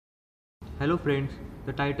Hello friends,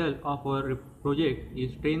 the title of our project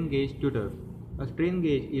is Strain Gauge Tutor. A strain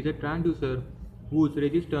gauge is a transducer whose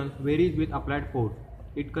resistance varies with applied force.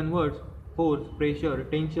 It converts force, pressure,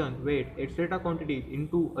 tension, weight, etc. quantities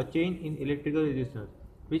into a change in electrical resistance,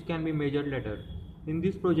 which can be measured later. In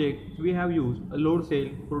this project, we have used a load cell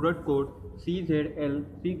product code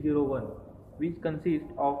CZL601, which consists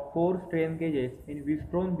of 4 strain gauges in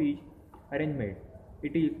wheatstone beach arrangement.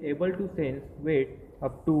 It is able to sense weight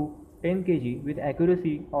up to 10 kg with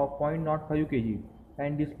accuracy of 0.05 kg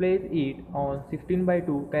and displays it on 16 by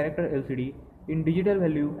 2 character LCD in digital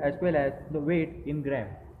value as well as the weight in gram.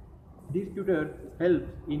 This tutor helps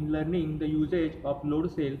in learning the usage of load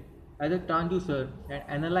cell as a transducer and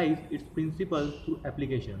analyze its principles through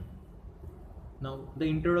application. Now the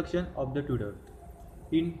introduction of the tutor.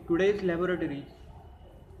 In today's laboratory,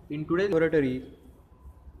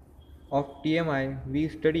 of TMI, we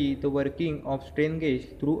study the working of strain gauge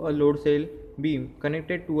through a load cell beam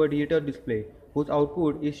connected to a digital display, whose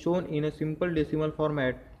output is shown in a simple decimal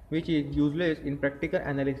format, which is useless in practical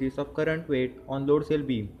analysis of current weight on load cell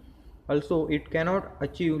beam. Also, it cannot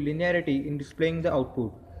achieve linearity in displaying the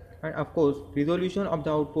output. And of course, resolution of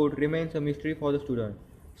the output remains a mystery for the student.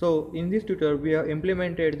 So, in this tutor, we have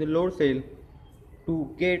implemented the load cell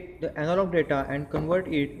to get the analog data and convert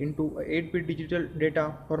it into a 8-bit digital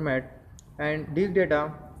data format, and this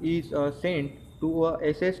data is sent to a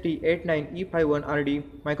SST89E51RD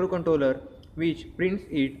microcontroller, which prints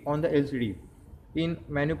it on the LCD in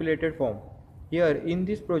manipulated form. Here in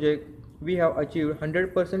this project we have achieved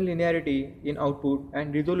 100% linearity in output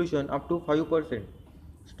and resolution up to 5%.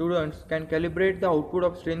 Students can calibrate the output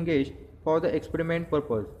of strain gauge for the experiment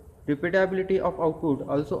purpose. Repeatability of output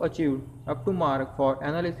also achieved up to mark for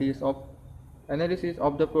analysis of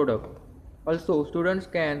the product. Also, students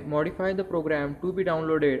can modify the program to be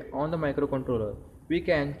downloaded on the microcontroller. We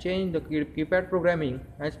can change the keypad programming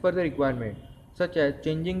as per the requirement, such as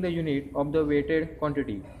changing the unit of the weighted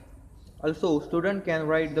quantity. Also, student can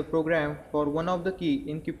write the program for one of the key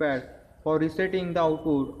in keypad for resetting the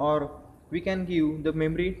output, or we can give the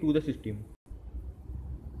memory to the system.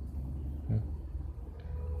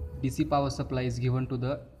 DC power supply is given to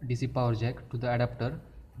the DC power jack to the adapter.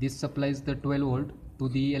 This supplies the 12 volt to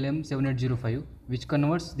the LM7805, which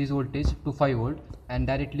converts this voltage to 5 volt and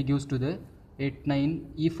directly gives to the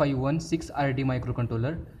 89E516RD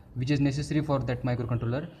microcontroller, which is necessary for that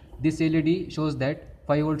microcontroller. This LED shows that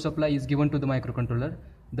 5 volt supply is given to the microcontroller.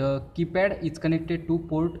 The keypad is connected to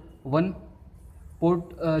port 0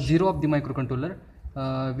 of the microcontroller,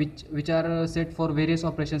 which are set for various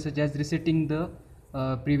operations such as resetting the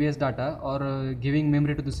previous data, or giving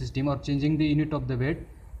memory to the system, or changing the unit of the weight.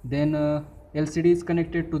 Then LCD is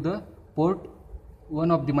connected to the port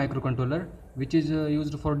 1 of the microcontroller, which is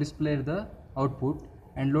used for display the output,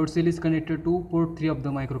 and load cell is connected to port 3 of the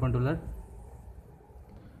microcontroller.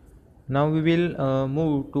 Now we will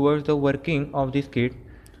move towards the working of this kit.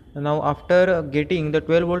 Now after getting the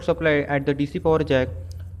 12 volt supply at the DC power jack,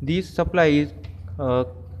 this supply is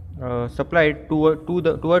supplied towards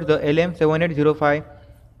the LM7805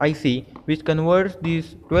 IC, which converts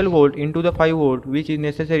this 12 volt into the 5 volt, which is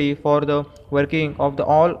necessary for the working of the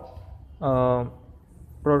all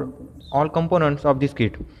components of this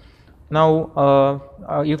kit. Now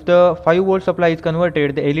if the 5 volt supply is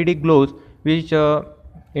converted, the LED glows, which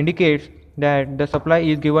indicates that the supply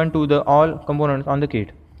is given to the all components on the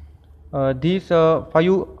kit. These 5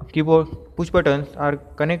 keyboard push buttons are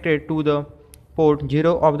connected to the port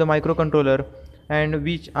 0 of the microcontroller, and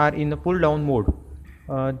which are in the pull down mode.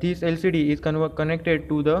 This LCD is connected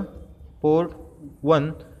to the port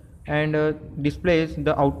 1 and displays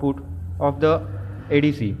the output of the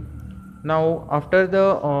ADC. Now after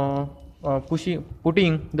the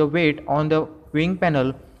putting the weight on the weighing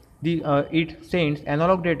panel, it sends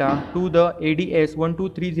analog data to the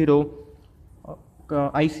ADS1230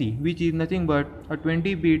 IC, which is nothing but a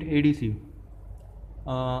 20-bit ADC.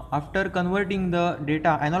 After converting the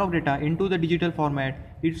analog data into the digital format,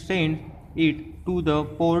 it sends it to the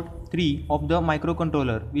port 3 of the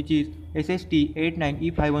microcontroller, which is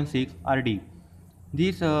SST89E516RD.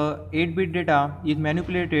 This 8-bit data is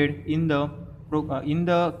manipulated in the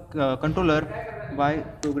controller by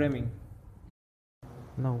programming.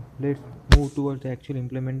 Now let's move towards the actual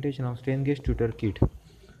implementation of strain gauge tutor kit.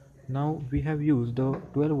 Now we have used the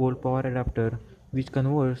 12 volt power adapter, which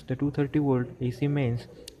converts the 230 volt AC mains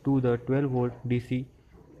to the 12 volt DC,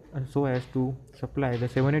 and so as to supply the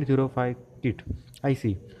 7805 kit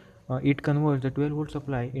IC. It converts the 12 volt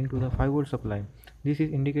supply into the 5 volt supply. This is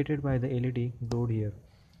indicated by the LED glowed here.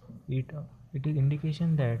 It It is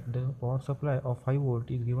indication that the power supply of 5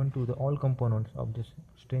 volt is given to the all components of the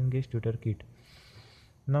strain gauge tutor kit.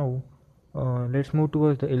 Now let's move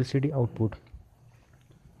towards the LCD output.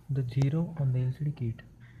 The 0 on the LCD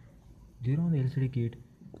kit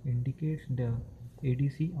indicates the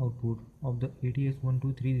ADC output of the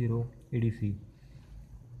ATS1230 ADC,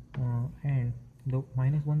 and the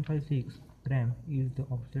minus 156 gram is the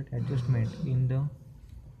offset adjustment in the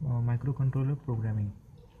microcontroller programming.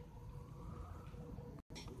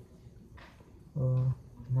 Uh,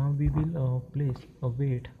 Now we will place a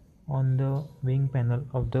weight on the weighing panel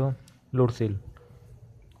of the load cell.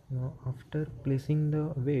 After placing the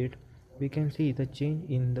weight, we can see the change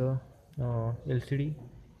in the LCD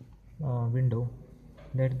window,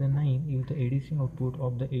 that the 9 is the ADC output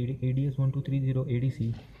of the ADS1230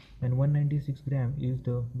 ADC, and 196 gram is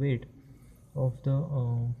the weight of the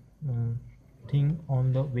thing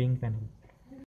on the weighing panel.